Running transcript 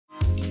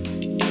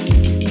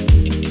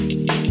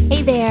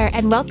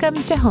and welcome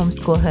to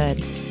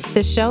Homeschoolhood,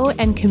 the show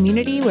and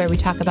community where we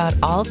talk about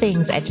all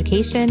things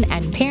education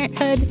and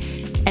parenthood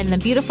and the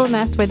beautiful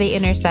mess where they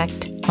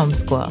intersect,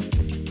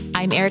 homeschool.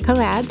 I'm Erica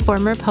Ladd,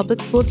 former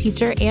public school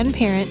teacher and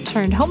parent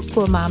turned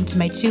homeschool mom to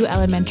my 2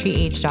 elementary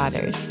age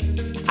daughters.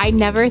 I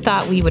never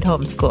thought we would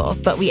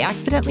homeschool, but we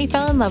accidentally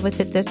fell in love with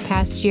it this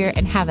past year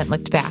and haven't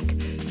looked back.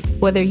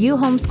 Whether you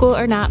homeschool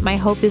or not, my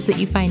hope is that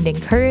you find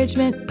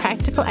encouragement,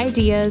 practical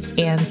ideas,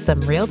 and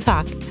some real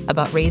talk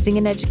about raising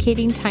and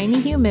educating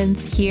tiny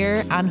humans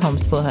here on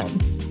Homeschoolhood.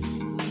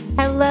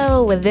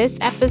 Hello, this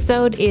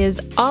episode is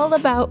all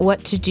about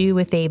what to do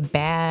with a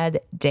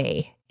bad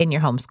day in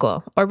your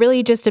homeschool, or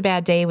really just a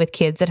bad day with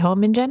kids at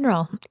home in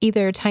general,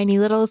 either tiny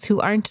littles who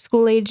aren't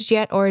school-aged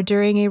yet or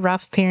during a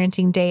rough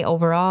parenting day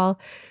overall.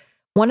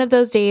 One of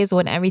those days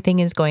when everything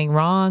is going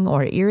wrong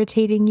or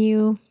irritating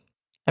you.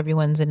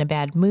 Everyone's in a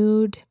bad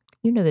mood.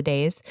 You know the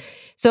days.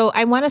 So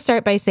I want to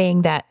start by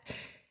saying that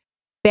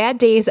bad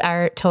days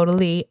are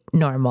totally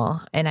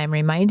normal. And I'm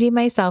reminding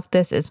myself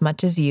this as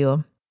much as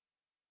you.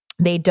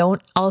 They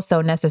don't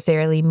also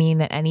necessarily mean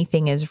that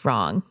anything is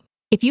wrong.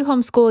 If you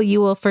homeschool, you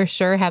will for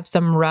sure have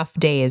some rough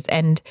days,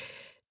 and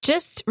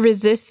just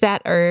resist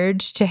that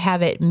urge to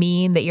have it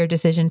mean that your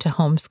decision to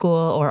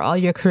homeschool or all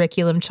your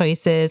curriculum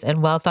choices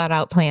and well thought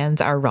out plans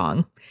are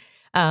wrong.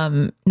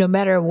 No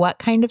matter what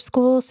kind of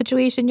school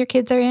situation your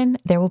kids are in,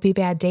 there will be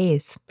bad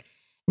days.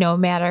 No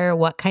matter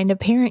what kind of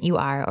parent you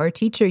are or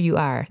teacher you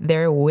are,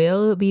 there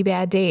will be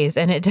bad days.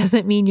 And it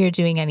doesn't mean you're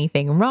doing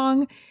anything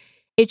wrong.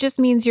 It just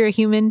means you're a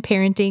human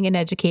parenting and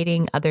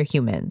educating other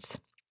humans.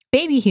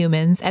 Baby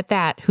humans at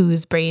that,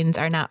 whose brains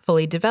are not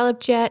fully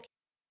developed yet.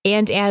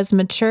 And as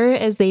mature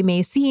as they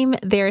may seem,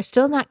 they're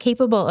still not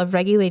capable of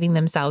regulating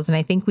themselves. And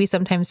I think we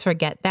sometimes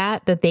forget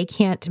that they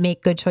can't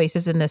make good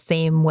choices in the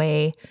same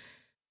way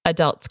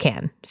adults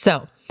can.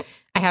 So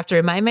I have to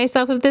remind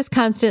myself of this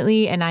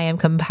constantly, and I am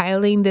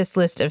compiling this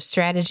list of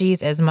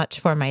strategies as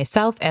much for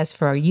myself as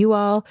for you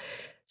all.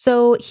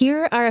 So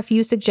here are a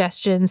few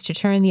suggestions to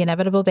turn the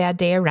inevitable bad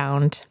day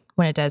around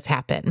when it does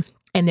happen.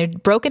 And they're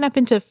broken up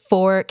into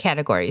 4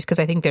 categories because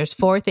I think there's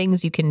 4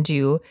 things you can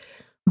do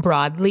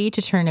broadly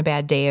to turn a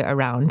bad day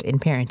around in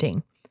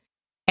parenting.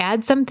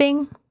 Add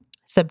something,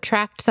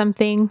 subtract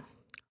something,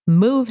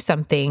 move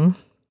something,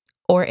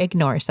 or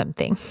ignore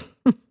something.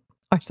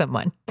 Or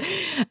someone.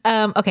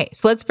 Okay,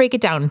 so let's break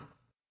it down.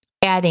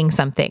 Adding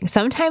something.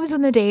 Sometimes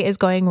when the day is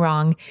going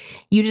wrong,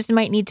 you just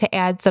might need to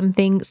add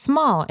something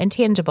small and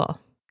tangible.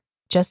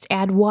 Just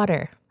add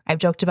water. I've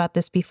joked about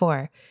this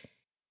before.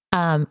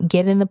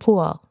 Get in the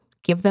pool.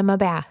 Give them a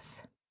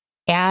bath.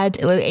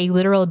 Add a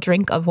literal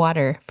drink of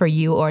water for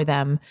you or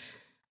them.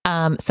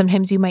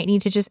 Sometimes you might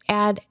need to just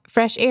add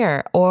fresh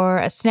air or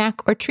a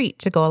snack or treat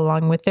to go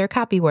along with their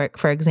copy work,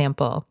 for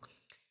example.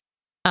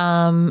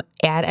 Add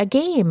a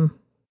game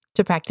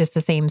to practice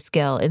the same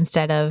skill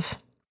instead of,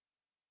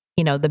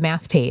 the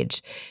math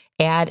page.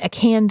 Add a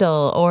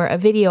candle or a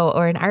video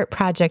or an art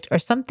project or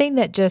something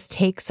that just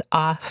takes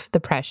off the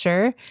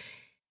pressure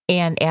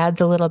and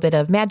adds a little bit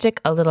of magic,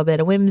 a little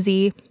bit of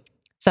whimsy,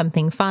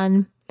 something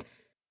fun.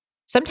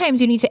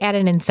 Sometimes you need to add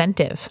an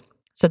incentive.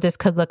 So this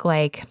could look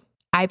like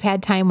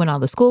iPad time when all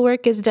the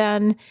schoolwork is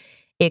done.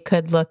 It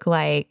could look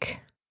like,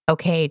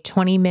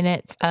 20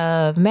 minutes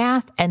of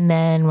math, and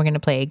then we're going to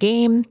play a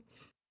game.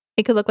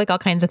 It could look like all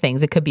kinds of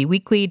things. It could be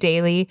weekly,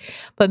 daily,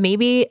 but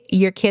maybe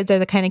your kids are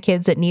the kind of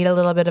kids that need a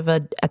little bit of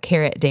a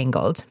carrot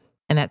dangled,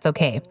 and that's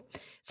okay.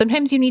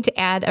 Sometimes you need to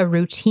add a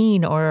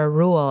routine or a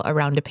rule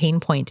around a pain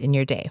point in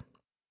your day.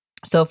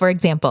 So for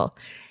example,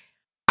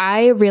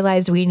 I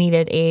realized we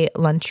needed a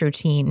lunch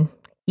routine,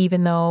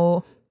 even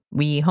though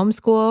we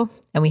homeschool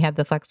and we have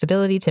the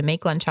flexibility to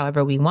make lunch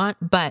however we want,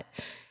 but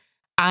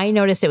I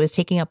noticed it was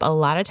taking up a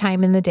lot of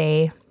time in the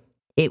day.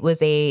 It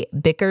was a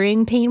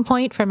bickering pain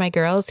point for my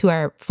girls who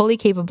are fully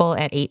capable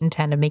at 8 and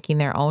 10 of making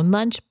their own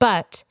lunch,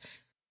 but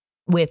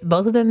with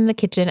both of them in the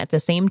kitchen at the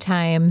same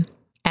time,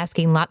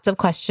 asking lots of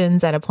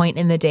questions at a point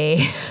in the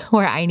day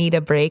where I need a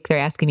break. They're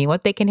asking me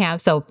what they can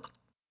have. So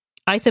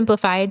I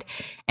simplified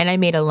and I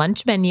made a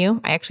lunch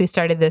menu. I actually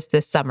started this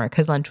summer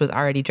because lunch was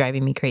already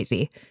driving me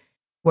crazy,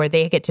 where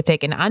they get to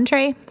pick an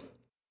entree,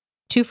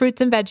 2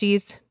 fruits and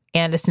veggies,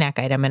 and a snack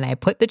item. And I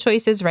put the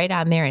choices right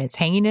on there and it's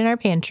hanging in our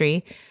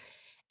pantry.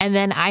 And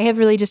then I have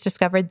really just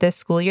discovered this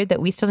school year that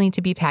we still need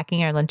to be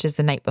packing our lunches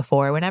the night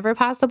before whenever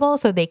possible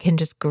so they can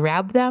just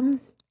grab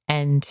them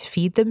and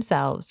feed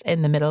themselves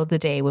in the middle of the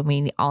day when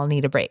we all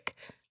need a break.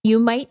 You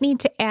might need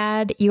to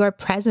add your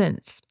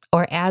presence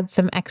or add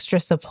some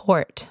extra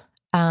support.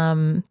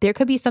 There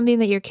could be something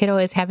that your kiddo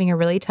is having a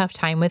really tough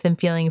time with and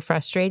feeling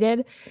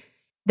frustrated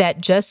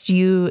that just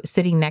you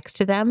sitting next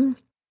to them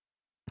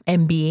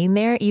and being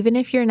there, even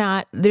if you're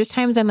not, there's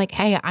times I'm like,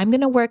 hey, I'm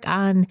going to work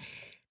on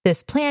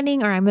this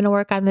planning, or I'm going to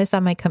work on this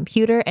on my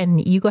computer,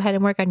 and you go ahead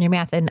and work on your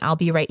math, and I'll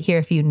be right here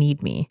if you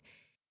need me.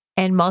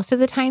 And most of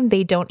the time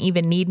they don't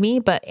even need me,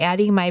 but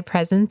adding my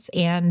presence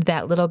and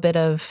that little bit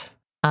of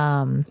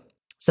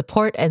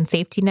support and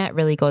safety net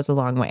really goes a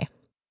long way.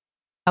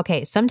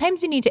 Okay,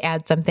 sometimes you need to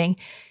add something,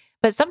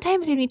 But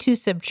sometimes you need to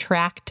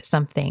subtract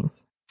something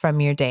from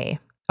your day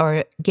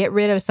or get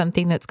rid of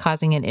something that's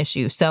causing an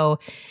issue. So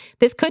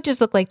this could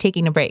just look like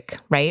taking a break,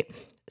 right?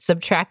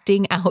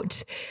 Subtracting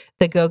out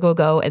the go, go,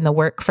 go and the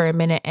work for a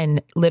minute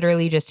and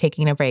literally just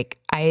taking a break.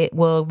 I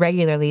will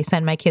regularly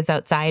send my kids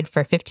outside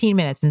for 15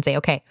 minutes and say,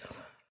 okay,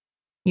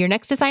 your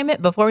next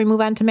assignment before we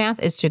move on to math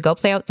is to go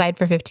play outside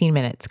for 15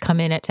 minutes. Come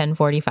in at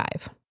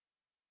 10:45.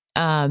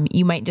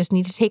 You might just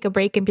need to take a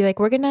break and be like,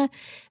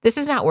 this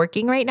is not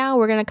working right now.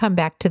 We're going to come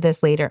back to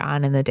this later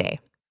on in the day.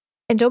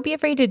 And don't be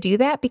afraid to do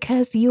that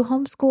because you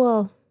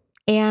homeschool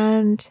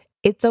and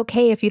it's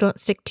okay if you don't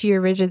stick to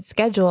your rigid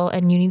schedule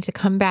and you need to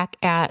come back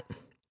at,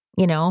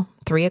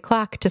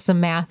 3:00 to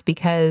some math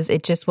because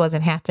it just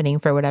wasn't happening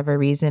for whatever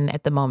reason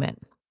at the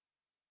moment.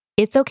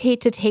 It's okay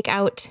to take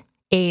out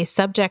a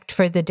subject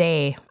for the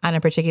day on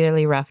a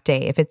particularly rough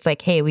day. If it's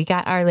like, hey, we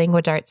got our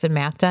language arts and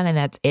math done and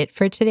that's it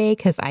for today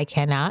because I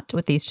cannot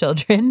with these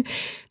children,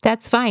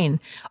 that's fine.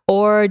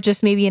 Or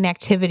just maybe an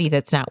activity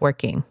that's not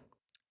working.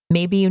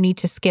 Maybe you need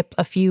to skip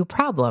a few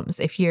problems.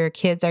 If your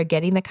kids are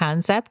getting the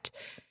concept,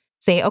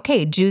 say,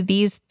 okay, do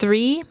these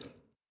 3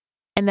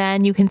 and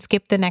then you can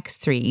skip the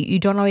next 3. You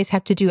don't always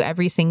have to do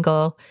every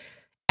single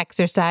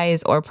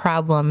exercise or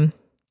problem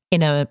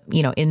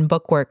in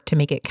book work to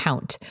make it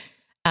count.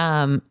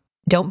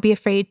 Don't be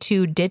afraid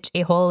to ditch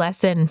a whole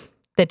lesson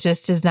that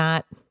just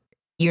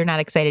you're not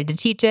excited to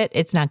teach it.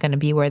 It's not going to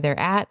be where they're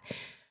at.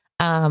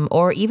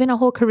 Or even a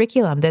whole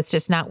curriculum that's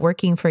just not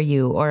working for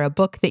you, or a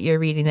book that you're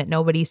reading that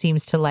nobody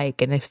seems to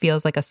like and it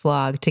feels like a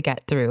slog to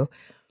get through.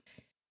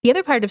 The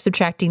other part of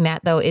subtracting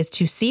that, though, is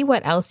to see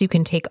what else you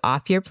can take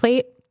off your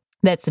plate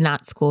that's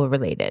not school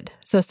related.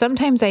 So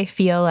sometimes I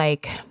feel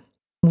like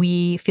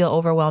we feel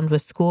overwhelmed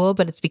with school,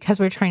 but it's because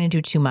we're trying to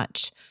do too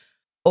much,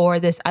 or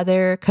this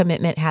other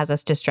commitment has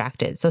us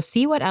distracted. So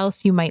see what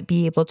else you might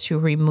be able to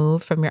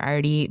remove from your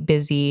already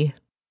busy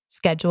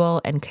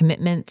schedule and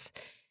commitments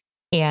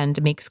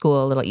and make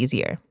school a little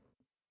easier.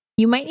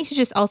 You might need to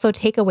just also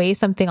take away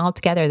something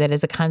altogether that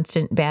is a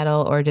constant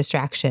battle or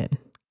distraction.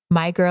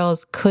 My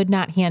girls could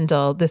not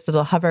handle this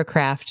little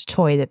hovercraft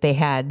toy that they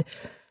had,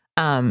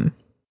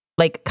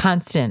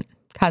 constant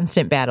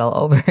battle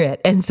over it.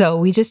 And so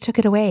we just took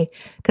it away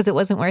because it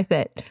wasn't worth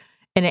it.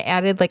 And it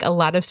added a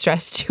lot of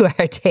stress to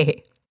our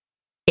day.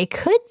 It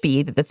could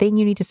be that the thing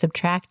you need to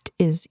subtract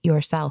is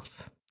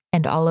yourself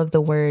and all of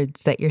the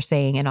words that you're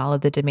saying and all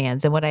of the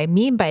demands. And what I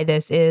mean by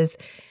this is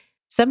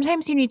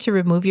sometimes you need to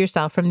remove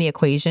yourself from the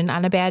equation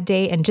on a bad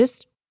day and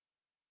just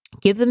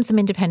give them some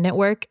independent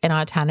work and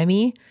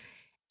autonomy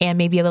and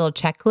maybe a little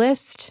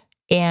checklist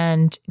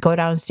and go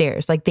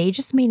downstairs. They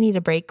just may need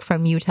a break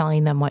from you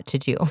telling them what to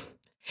do.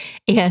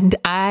 And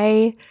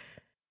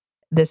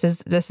this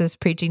is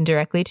preaching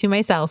directly to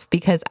myself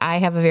because I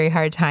have a very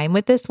hard time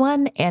with this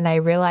one. And I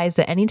realize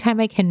that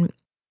anytime I can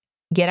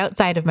get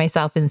outside of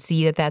myself and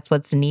see that that's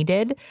what's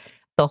needed,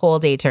 the whole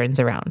day turns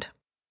around.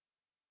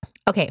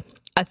 Okay.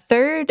 A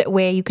third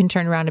way you can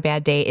turn around a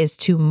bad day is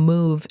to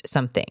move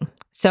something.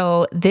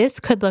 So this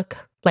could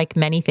look like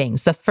many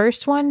things. The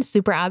first one,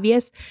 super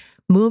obvious,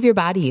 move your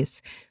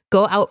bodies.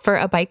 Go out for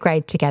a bike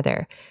ride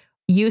together.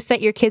 You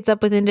set your kids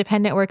up with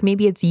independent work.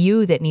 Maybe it's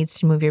you that needs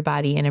to move your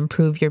body and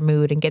improve your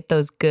mood and get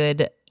those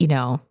good,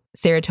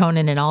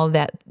 serotonin and all of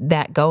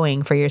that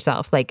going for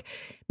yourself.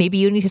 Maybe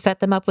you need to set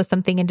them up with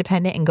something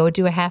independent and go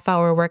do a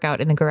half-hour workout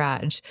in the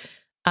garage.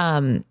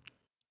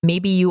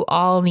 Maybe you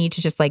all need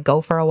to just go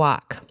for a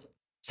walk.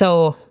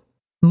 So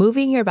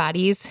moving your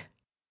bodies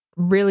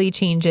really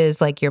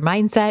changes your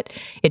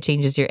mindset. It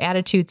changes your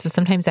attitude. So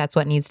sometimes that's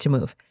what needs to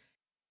move.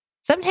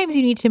 Sometimes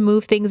you need to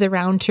move things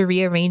around to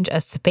rearrange a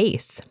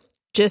space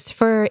just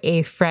for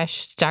a fresh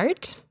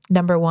start,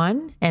 number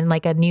one, and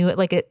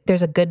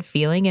there's a good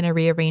feeling in a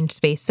rearranged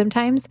space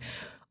sometimes,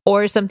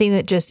 or something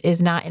that just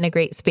is not in a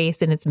great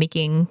space and it's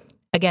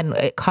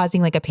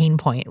causing a pain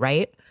point,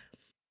 right?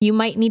 You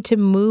might need to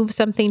move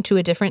something to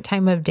a different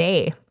time of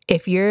day.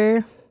 If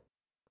your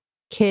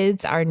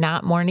kids are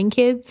not morning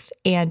kids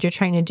and you're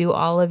trying to do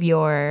all of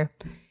your,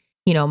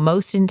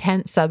 most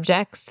intense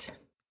subjects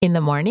in the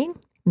morning,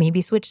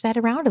 maybe switch that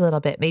around a little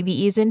bit, maybe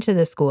ease into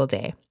the school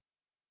day.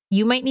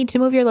 You might need to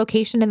move your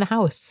location in the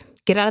house.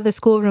 Get out of the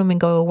schoolroom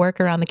and go work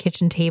around the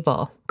kitchen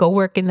table. Go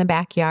work in the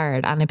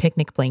backyard on a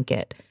picnic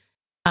blanket.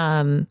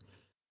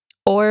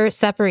 Or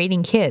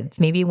separating kids.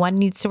 Maybe one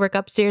needs to work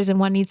upstairs and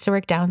one needs to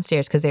work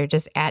downstairs because they're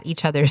just at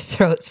each other's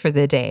throats for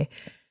the day.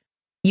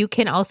 You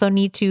can also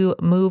need to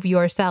move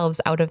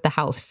yourselves out of the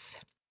house.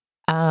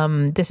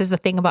 This is the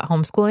thing about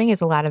homeschooling is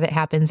a lot of it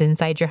happens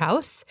inside your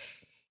house.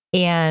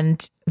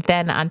 And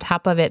then on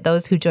top of it,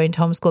 those who joined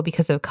homeschool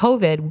because of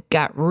COVID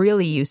got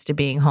really used to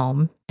being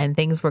home and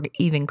things were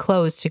even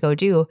closed to go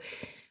do.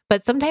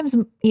 But sometimes,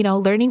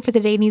 learning for the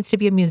day needs to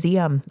be a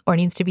museum or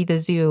needs to be the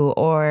zoo,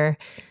 or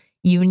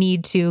you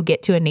need to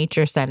get to a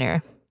nature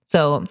center.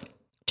 So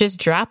just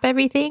drop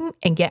everything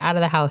and get out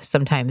of the house.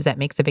 Sometimes that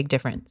makes a big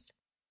difference.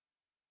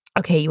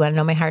 Okay, you want to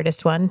know my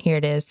hardest one? Here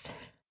it is.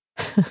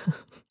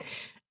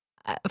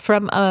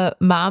 From a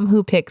mom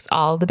who picks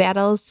all the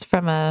battles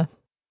from a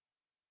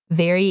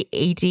very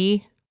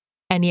 80,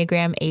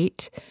 Enneagram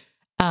 8.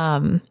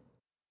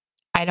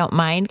 I don't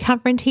mind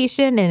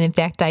confrontation. And in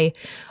fact, I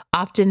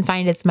often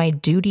find it's my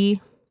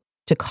duty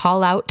to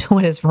call out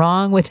what is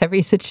wrong with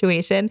every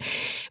situation.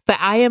 But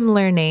I am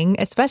learning,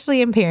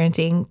 especially in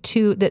parenting,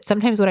 that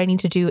sometimes what I need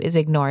to do is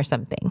ignore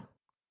something.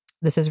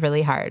 This is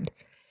really hard.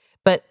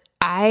 But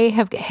I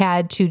have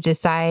had to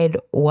decide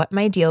what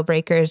my deal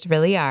breakers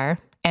really are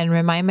and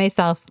remind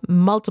myself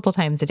multiple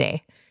times a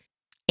day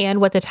and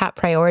what the top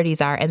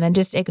priorities are, and then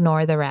just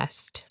ignore the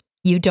rest.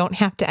 You don't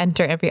have to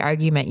enter every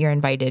argument you're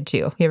invited to.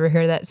 You ever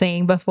heard that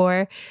saying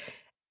before?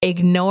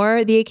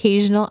 Ignore the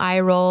occasional eye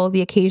roll,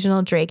 the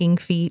occasional dragging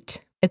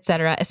feet,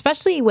 etc.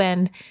 Especially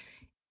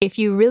if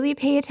you really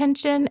pay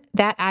attention,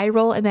 that eye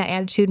roll and that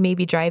attitude may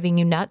be driving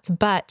you nuts,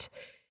 but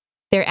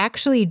they're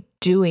actually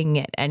doing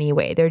it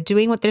anyway. They're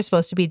doing what they're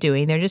supposed to be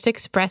doing. They're just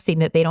expressing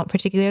that they don't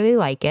particularly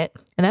like it,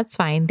 and that's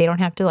fine. They don't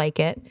have to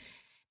like it.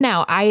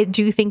 Now, I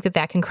do think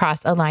that can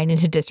cross a line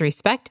into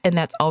disrespect, and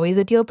that's always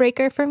a deal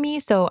breaker for me.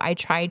 So I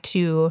try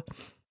to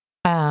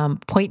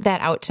point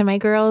that out to my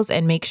girls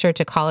and make sure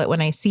to call it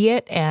when I see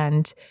it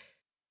and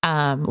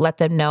let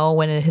them know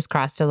when it has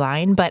crossed a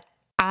line. But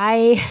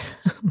I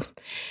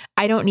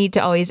don't need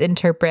to always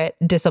interpret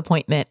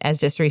disappointment as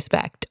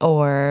disrespect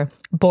or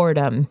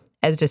boredom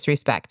as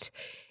disrespect.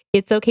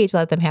 It's okay to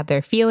let them have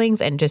their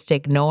feelings and just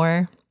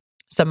ignore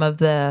some of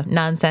the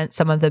nonsense,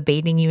 some of the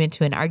baiting you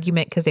into an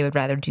argument because they would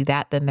rather do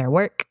that than their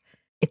work.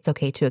 It's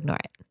okay to ignore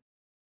it.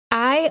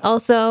 I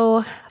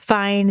also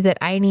find that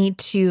I need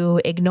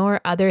to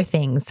ignore other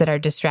things that are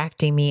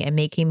distracting me and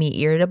making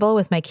me irritable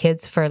with my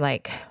kids for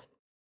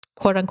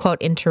quote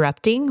unquote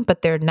interrupting,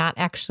 but they're not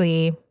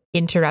actually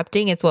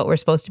interrupting. It's what we're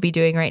supposed to be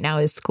doing right now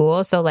is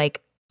school. So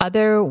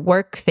other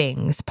work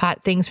things,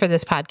 things for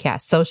this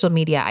podcast, social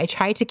media. I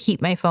try to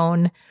keep my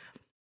phone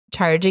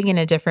charging in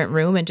a different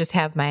room and just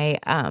have my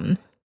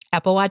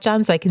Apple Watch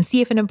on so I can see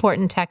if an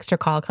important text or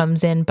call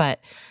comes in.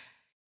 But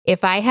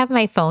if I have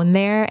my phone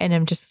there and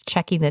I'm just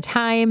checking the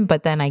time,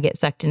 but then I get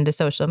sucked into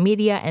social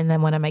media and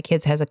then one of my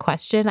kids has a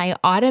question, I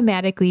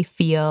automatically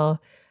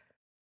feel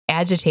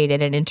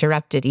agitated and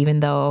interrupted, even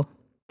though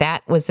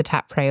that was the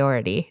top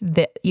priority.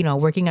 That,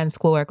 working on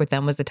schoolwork with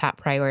them was the top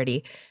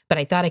priority, but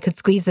I thought I could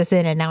squeeze this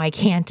in and now I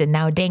can't, and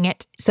now dang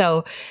it.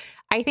 So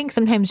I think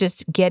sometimes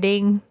just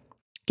getting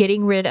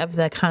rid of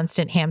the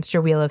constant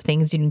hamster wheel of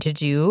things you need to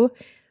do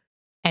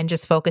and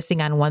just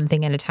focusing on one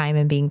thing at a time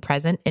and being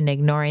present and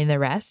ignoring the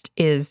rest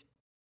is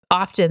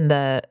often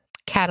the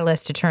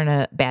catalyst to turn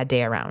a bad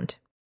day around.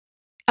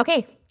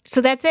 Okay, so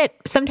that's it.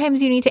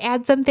 Sometimes you need to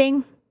add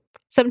something.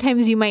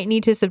 Sometimes you might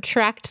need to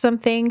subtract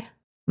something,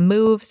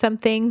 move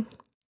something,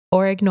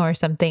 or ignore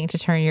something to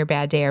turn your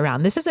bad day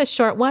around. This is a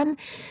short one,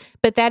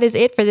 but that is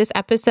it for this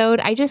episode.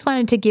 I just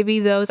wanted to give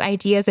you those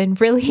ideas, and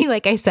really,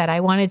 like I said,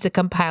 I wanted to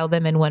compile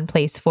them in one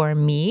place for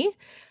me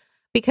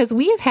because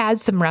we have had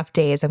some rough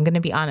days. I'm going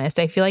to be honest.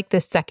 I feel like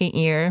this second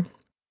year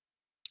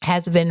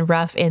has been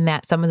rough in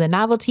that some of the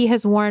novelty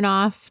has worn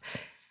off.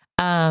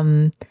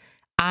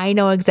 I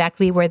know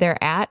exactly where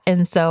they're at,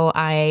 and so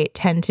I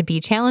tend to be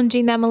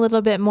challenging them a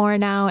little bit more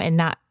now,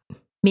 and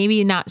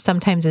maybe not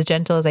sometimes as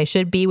gentle as I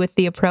should be with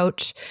the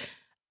approach.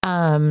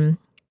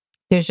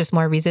 There's just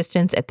more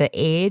resistance at the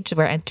age.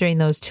 We're entering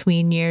those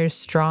tween years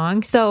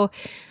strong. So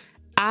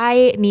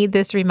I need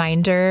this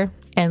reminder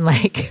and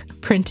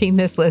printing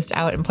this list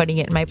out and putting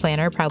it in my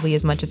planner probably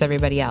as much as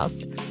everybody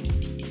else.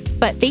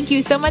 But thank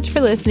you so much for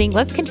listening.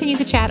 Let's continue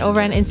the chat over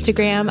on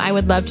Instagram. I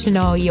would love to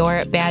know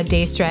your bad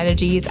day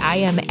strategies. I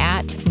am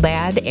at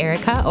Lad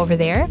Erica over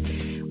there,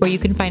 where you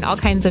can find all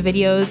kinds of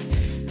videos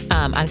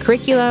on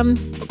curriculum,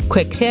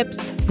 quick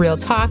tips, real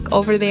talk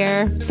over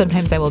there.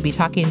 Sometimes I will be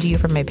talking to you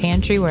from my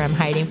pantry where I'm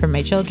hiding from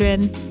my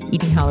children,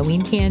 eating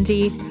Halloween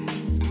candy.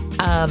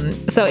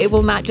 So it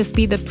will not just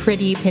be the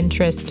pretty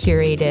Pinterest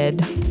curated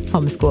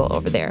homeschool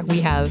over there.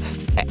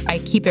 I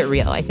keep it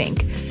real, I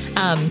think.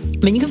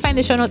 And you can find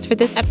the show notes for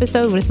this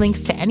episode with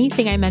links to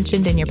anything I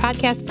mentioned in your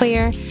podcast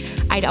player.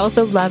 I'd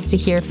also love to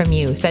hear from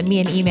you. Send me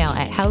an email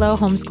at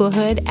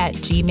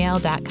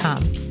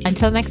hellohomeschoolhood@gmail.com.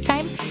 Until next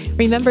time,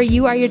 remember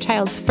you are your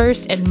child's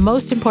first and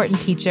most important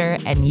teacher,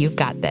 and you've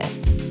got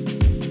this.